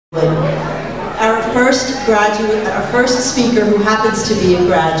Our first speaker who happens to be a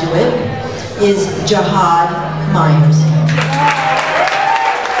graduate is Jihad Myers.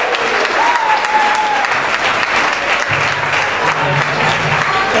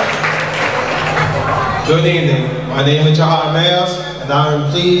 Good evening. My name is Chatham, and I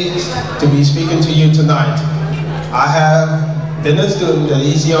am pleased to be speaking to you tonight. I have been a student at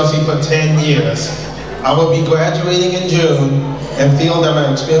ECLC for 10 years. I will be graduating in June and feel that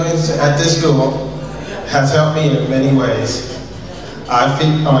my experience at this school has helped me in many ways. All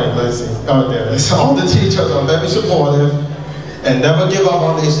the teachers are very supportive and never give up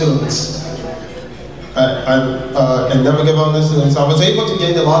on their students. I was able to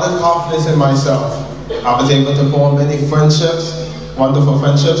gain a lot of confidence in myself. I was able to form many friendships, wonderful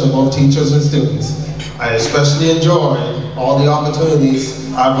friendships with both teachers and students. I especially enjoyed all the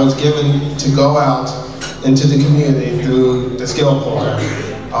opportunities I was given to go out into the community through the skill program.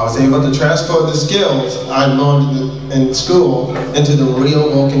 I was able to transfer the skills I learned in school into the real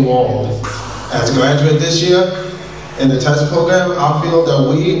working world. As a graduate this year, in the test program, I feel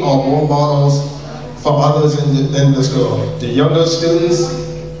that we are role models for others in the school. The younger students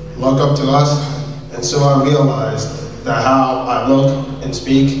look up to us, and so I realized that how I look and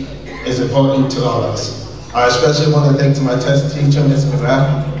speak is important to others. I especially want to thank my test teacher, Ms.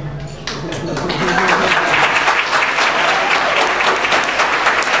 McGrath.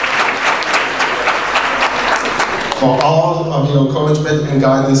 For all of your encouragement and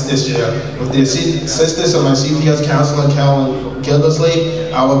guidance this year. With the assistance of my CPS counselor, Carolyn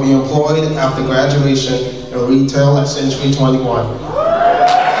Gildersleeve, I will be employed after graduation in retail at Century 21.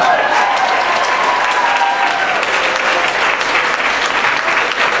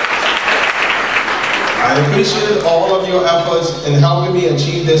 I appreciate all of your efforts in helping me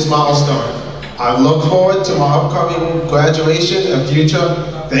achieve this milestone. I look forward to my upcoming graduation and future.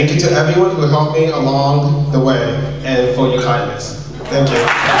 Thank you to everyone who helped me along the way and for your kindness. Thank you.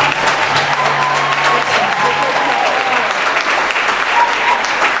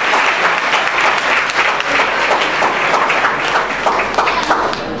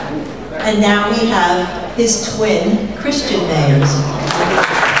 And now we have his twin, Christian Myers.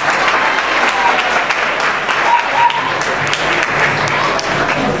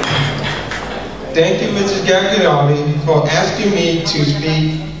 Thank you, Mrs. Gagliardi, for asking me to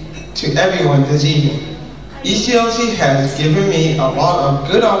speak to everyone this evening. ECLC has given me a lot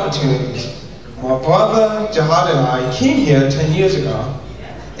of good opportunities. My brother, Jihad, and I came here 10 years ago.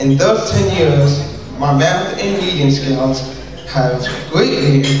 In those 10 years, my math and reading skills have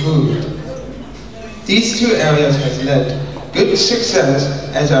greatly improved. These two areas have led good success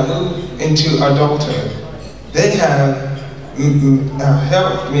as I move into adulthood. They have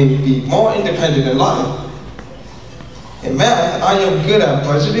helped me be more independent in life. In math, I am good at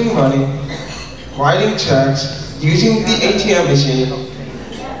budgeting money, writing checks, using the ATM machine,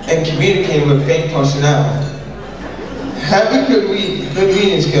 and communicating with bank personnel. Having good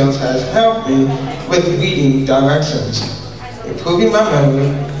reading skills has helped me with reading directions, improving my memory,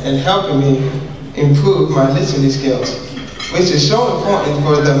 and helping me improve my listening skills, which is so important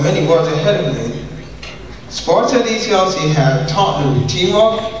for the many worlds ahead of me. Sports at ECLC have taught me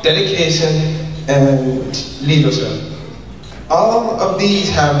teamwork, dedication, and leadership. All of these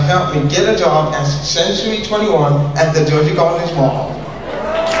have helped me get a job at Century 21 at the Georgia Gardens Mall.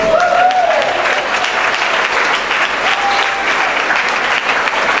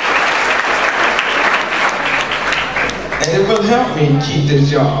 And it will help me keep this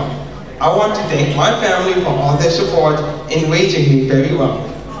job. I want to thank my family for all their support in raising me very well.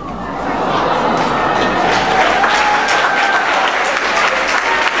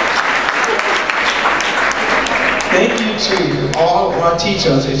 Thank you to all my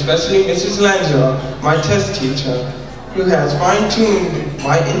teachers, especially Mrs. Langer, my test teacher, who has fine-tuned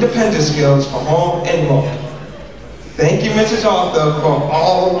my independent skills for home and work. Thank you, Mrs. Arthur,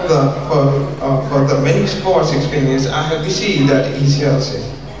 for the many sports experience I have received at ECLC.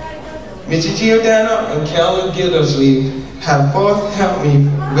 Mrs. Giordano and Carolyn Gildersleeve have both helped me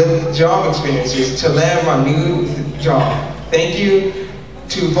with job experiences to land my new job. Thank you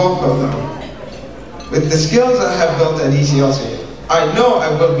to both of them. With the skills I have built at ECLC, I know I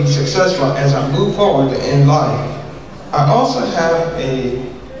will be successful as I move forward in life. I also have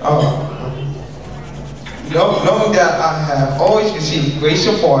knowing that I have always received great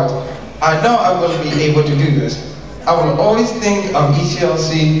support, I know I will be able to do this. I will always think of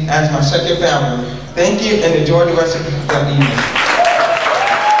ECLC as my second family. Thank you and enjoy the rest of the evening.